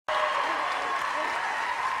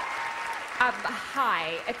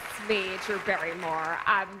Hi, it's me, Drew Barrymore.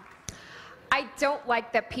 I don't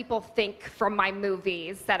like that people think from my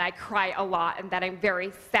movies that I cry a lot and that I'm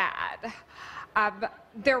very sad.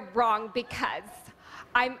 They're wrong because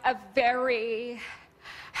I'm a very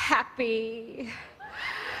happy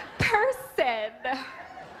person.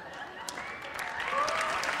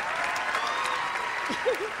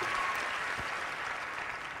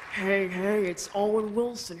 Hey, it's Owen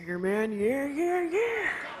Wilson here, man. Yeah.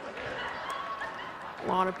 A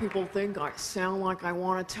lot of people think I sound like I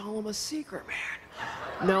want to tell them a secret, man.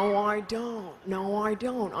 No, I don't. I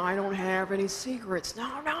don't have any secrets. No.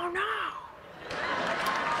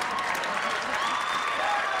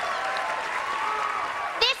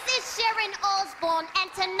 This is Sharon Osbourne,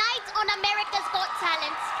 and tonight on America's Got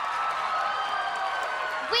Talent,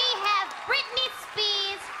 we have Britney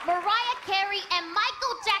Spears, Mariah Carey, and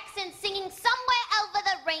Michael Jackson singing Somewhere Over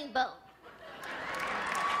the Rainbow.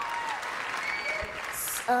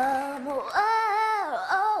 Somewhere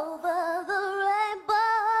over the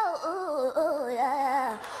rainbow, ooh,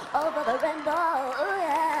 yeah. Over the rainbow, ooh,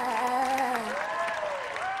 yeah.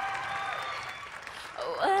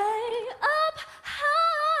 Way up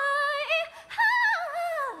high.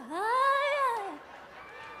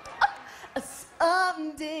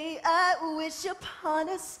 Someday I wish upon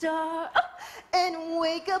a star and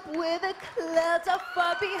wake up where the clouds are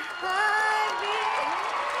far behind me.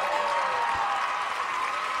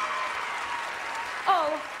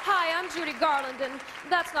 Oh, hi, I'm Judy Garland, and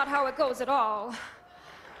that's not how it goes at all.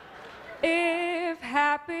 If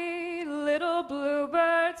happy little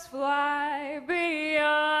bluebirds fly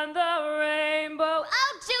beyond the rainbow.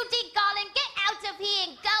 Oh, Judy Garland, get out of here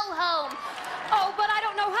and go home. Oh, but I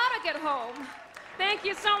don't know how to get home. Thank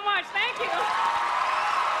you so much. Thank you.